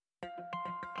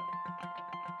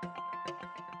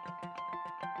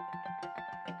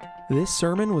This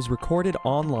sermon was recorded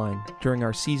online during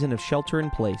our season of Shelter in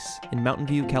Place in Mountain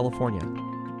View, California.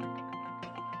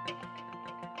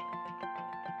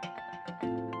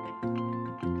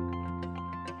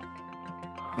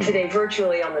 Today,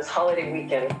 virtually on this holiday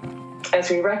weekend, as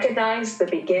we recognize the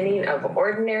beginning of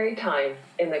ordinary time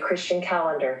in the Christian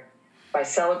calendar by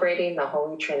celebrating the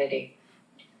Holy Trinity.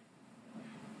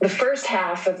 The first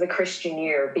half of the Christian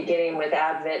year, beginning with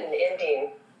Advent and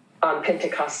ending on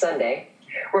Pentecost Sunday,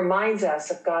 reminds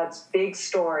us of God's big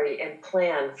story and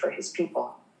plan for his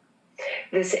people.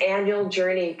 This annual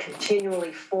journey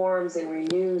continually forms and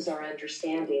renews our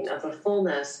understanding of the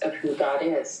fullness of who God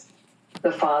is,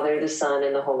 the Father, the Son,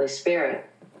 and the Holy Spirit.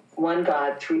 One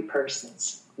God, three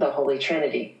persons, the Holy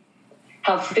Trinity.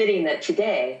 How fitting that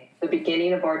today, the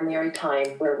beginning of ordinary time,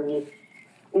 where we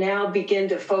now begin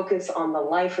to focus on the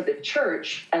life of the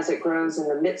church as it grows in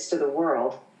the midst of the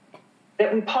world,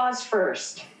 that we pause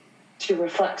first to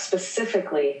reflect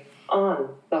specifically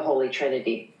on the Holy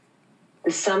Trinity,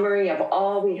 the summary of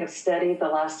all we have studied the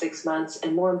last 6 months,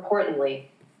 and more importantly,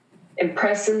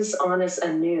 impresses on us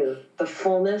anew the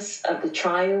fullness of the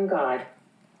triune God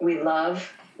we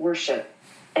love, worship,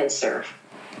 and serve.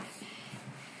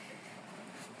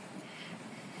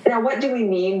 Now, what do we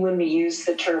mean when we use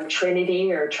the term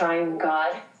Trinity or triune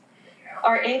God?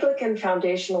 Our Anglican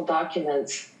foundational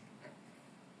documents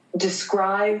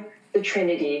describe the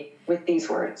Trinity with these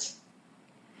words: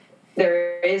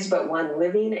 there is but one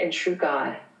living and true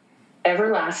God,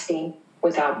 everlasting,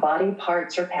 without body,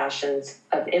 parts, or passions,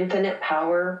 of infinite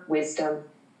power, wisdom,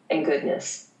 and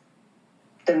goodness,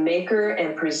 the maker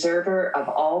and preserver of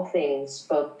all things,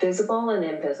 both visible and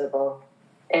invisible,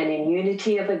 and in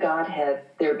unity of the Godhead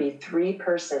there be three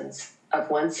persons of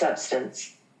one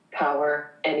substance,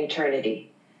 power, and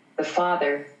eternity, the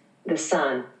Father, the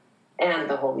Son, and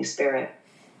the Holy Spirit.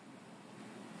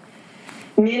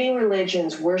 Many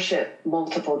religions worship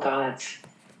multiple gods,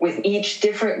 with each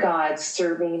different god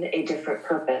serving a different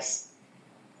purpose.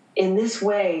 In this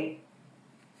way,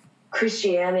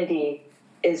 Christianity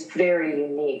is very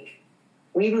unique.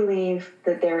 We believe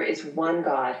that there is one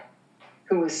God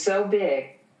who is so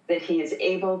big that he is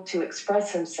able to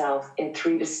express himself in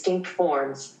three distinct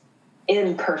forms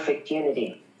in perfect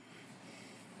unity.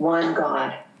 One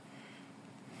God.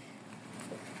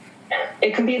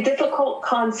 It can be a difficult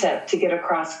concept to get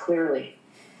across clearly.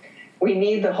 We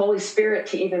need the Holy Spirit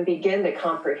to even begin to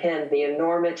comprehend the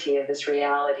enormity of this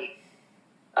reality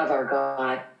of our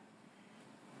God.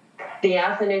 The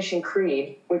Athanasian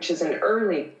Creed, which is an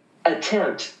early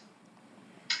attempt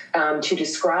to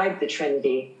describe the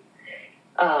Trinity,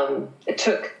 it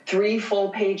took 3 full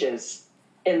pages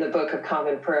in the Book of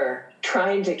Common Prayer,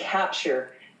 trying to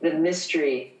capture the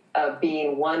mystery of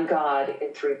being one God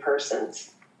in three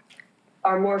persons.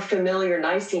 Our more familiar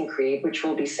Nicene Creed, which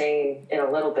we'll be saying in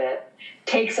a little bit,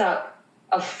 takes up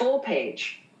a full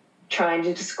page trying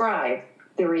to describe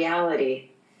the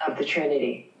reality of the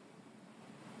Trinity.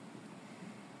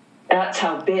 That's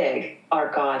how big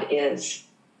our God is.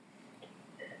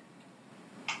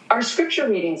 Our scripture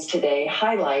readings today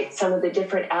highlight some of the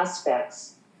different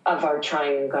aspects of our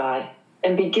triune God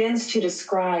and begins to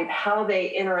describe how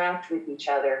they interact with each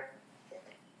other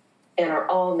and are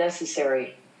all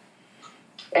necessary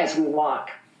as we walk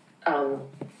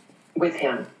with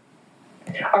him.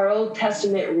 Our Old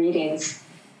Testament readings,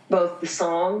 both the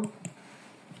Psalm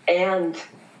and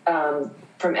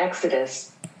from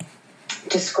Exodus,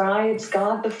 describes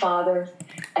God the Father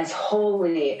as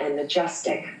holy and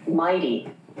majestic,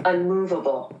 mighty,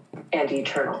 unmovable, and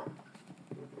eternal.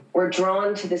 We're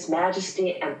drawn to this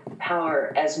majesty and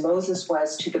power as Moses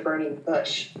was to the burning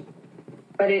bush.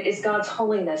 But it is God's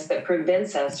holiness that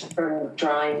prevents us from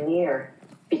drawing near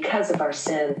because of our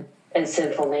sin and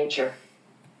sinful nature.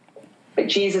 But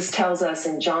Jesus tells us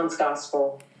in John's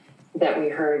Gospel that we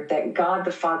heard that God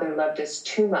the Father loved us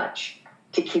too much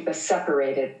to keep us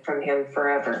separated from him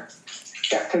forever.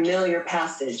 That familiar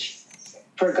passage,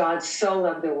 for God so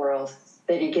loved the world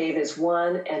that he gave his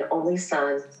one and only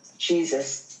Son,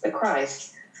 Jesus the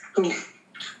Christ,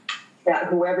 that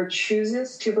whoever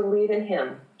chooses to believe in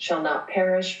him shall not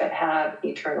perish but have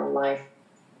eternal life.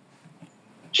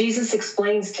 Jesus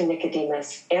explains to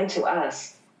Nicodemus and to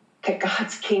us that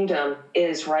God's kingdom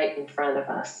is right in front of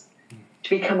us. To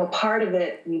become a part of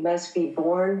it, we must be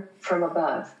born from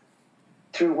above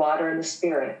through water and the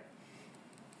Spirit.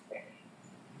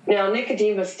 Now,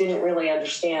 Nicodemus didn't really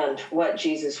understand what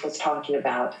Jesus was talking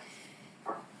about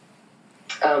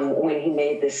when he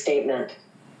made this statement.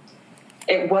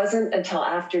 It wasn't until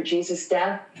after Jesus'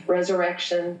 death,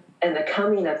 resurrection, and the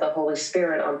coming of the Holy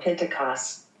Spirit on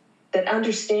Pentecost that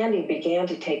understanding began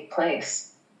to take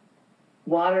place.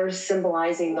 Water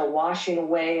symbolizing the washing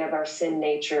away of our sin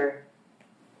nature,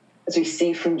 as we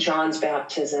see from John's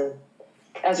baptism,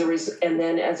 and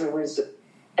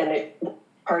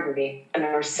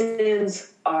our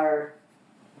sins are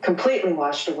completely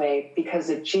washed away because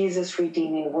of Jesus'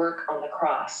 redeeming work on the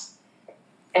cross.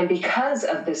 And because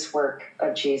of this work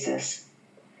of Jesus,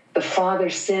 the Father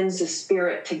sends the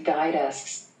Spirit to guide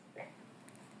us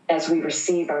as we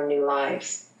receive our new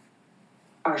lives.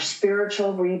 Our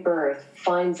spiritual rebirth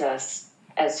finds us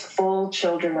as full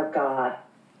children of God,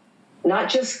 not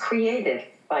just created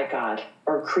by God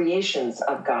or creations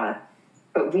of God,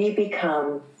 but we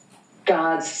become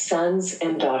God's sons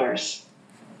and daughters.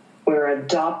 We're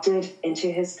adopted into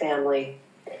his family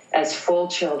as full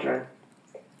children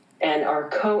and are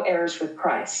co-heirs with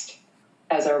Christ,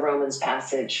 as our Romans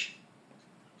passage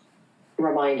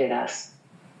reminded us.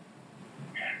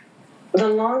 The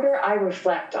longer I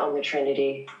reflect on the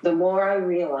Trinity, the more I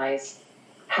realize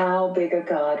how big a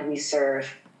God we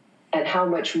serve and how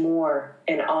much more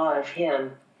in awe of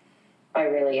him I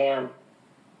really am.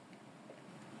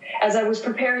 As I was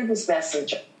preparing this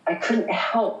message, I couldn't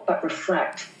help but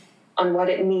reflect on what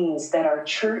it means that our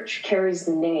church carries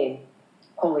the name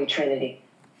Holy Trinity.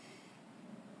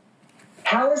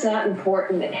 How is that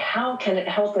important, and how can it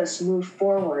help us move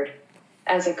forward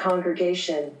as a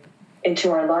congregation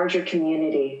into our larger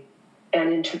community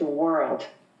and into the world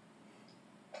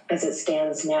as it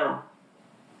stands now?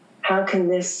 How can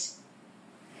this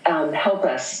help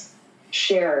us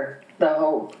share the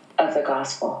hope of the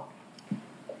gospel?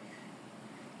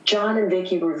 John and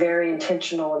Vicki were very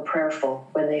intentional and prayerful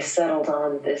when they settled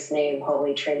on this name,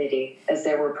 Holy Trinity, as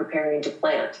they were preparing to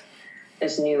plant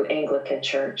this new Anglican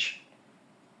church.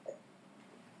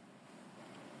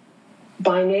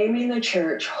 By naming the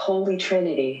church Holy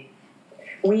Trinity,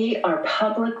 we are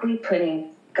publicly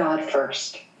putting God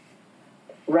first,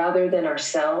 rather than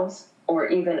ourselves or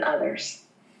even others.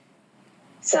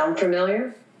 Sound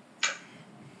familiar?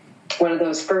 One of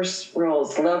those first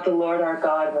rules: love the Lord our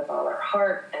God with all our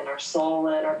heart and our soul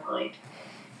and our mind.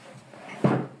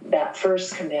 That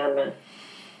first commandment.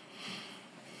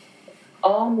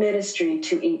 All ministry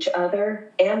to each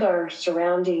other and our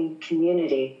surrounding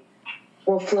community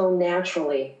will flow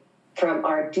naturally from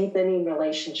our deepening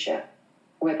relationship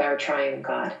with our triune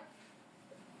God.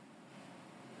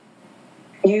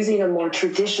 Using a more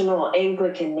traditional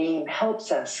Anglican name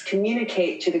helps us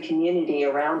communicate to the community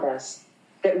around us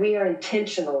that we are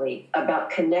intentionally about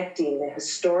connecting the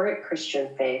historic Christian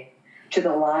faith to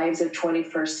the lives of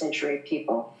 21st century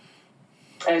people,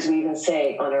 as we even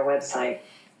say on our website.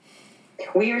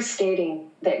 We are stating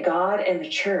that God and the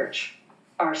church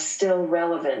are still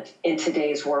relevant in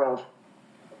today's world,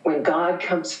 when God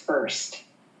comes first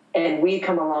and we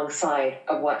come alongside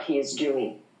of what he is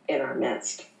doing in our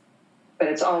midst. But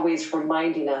it's always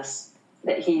reminding us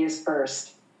that he is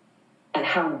first and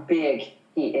how big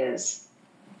he is.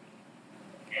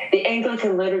 The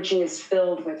Anglican liturgy is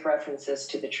filled with references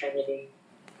to the Trinity.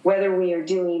 Whether we are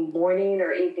doing morning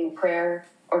or evening prayer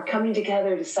or coming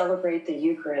together to celebrate the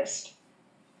Eucharist,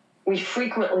 we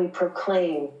frequently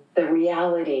proclaim the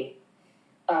reality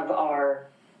of our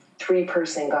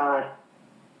three-person God.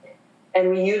 And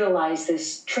we utilize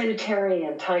this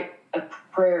Trinitarian type of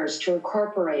prayers to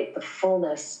incorporate the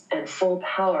fullness and full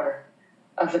power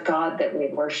of the God that we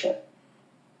worship.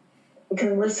 You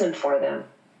can listen for them,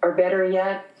 or better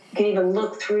yet, you can even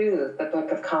look through the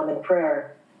Book of Common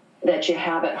Prayer that you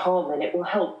have at home, and it will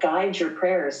help guide your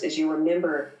prayers as you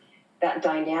remember that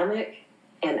dynamic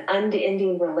and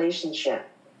unending relationship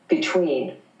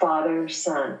between Father,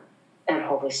 Son, and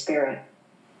Holy Spirit.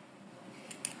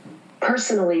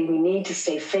 Personally, we need to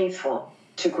stay faithful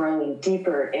to growing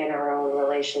deeper in our own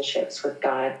relationships with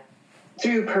God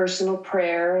through personal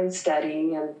prayer and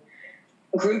study and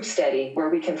group study, where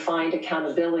we can find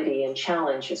accountability and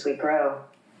challenge as we grow.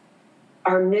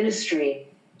 Our ministry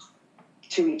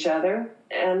to each other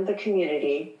and the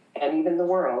community and even the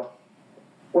world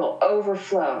will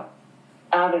overflow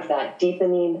out of that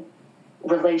deepening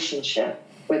relationship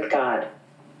with God.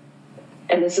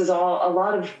 And this is a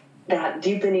lot of that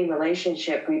deepening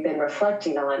relationship we've been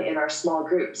reflecting on in our small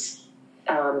groups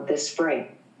this spring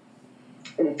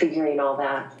and figuring all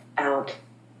that out.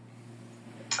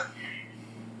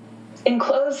 In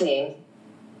closing,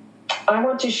 I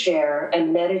want to share a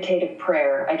meditative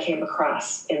prayer I came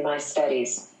across in my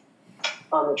studies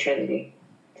on the Trinity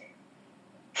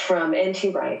from N.T.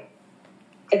 Wright.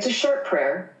 It's a short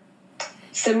prayer,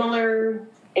 similar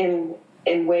in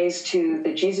in ways to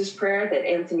the Jesus prayer that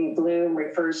Anthony Bloom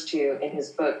refers to in his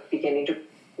book, Beginning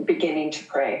to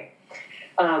Pray.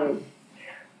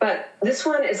 But this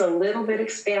one is a little bit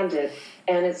expanded,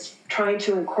 and it's trying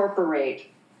to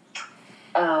incorporate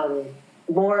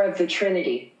more of the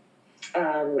Trinity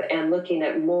and looking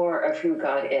at more of who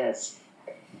God is.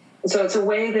 And so it's a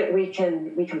way that we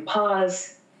can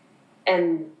pause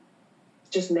and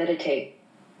just meditate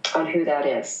on who that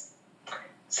is.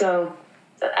 So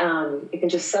you can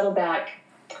just settle back,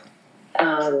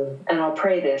 and I'll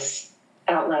pray this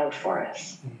out loud for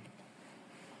us.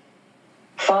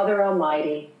 Father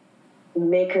Almighty,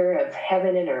 maker of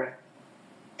heaven and earth,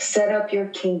 set up your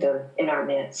kingdom in our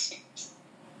midst.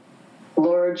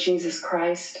 Lord Jesus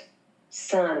Christ,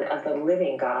 Son of the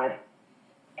living God,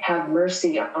 have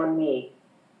mercy on me,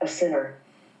 a sinner.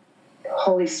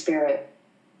 Holy Spirit,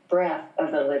 breath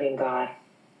of the living God,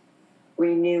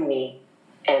 renew me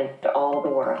and all the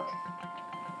world.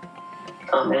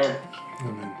 Amen.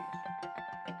 Amen.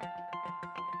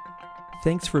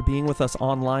 Thanks for being with us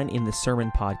online in the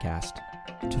Sermon Podcast.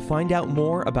 To find out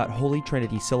more about Holy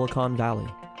Trinity Silicon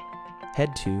Valley,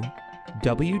 head to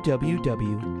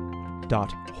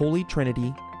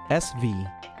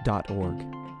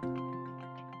www.holytrinitysv.org.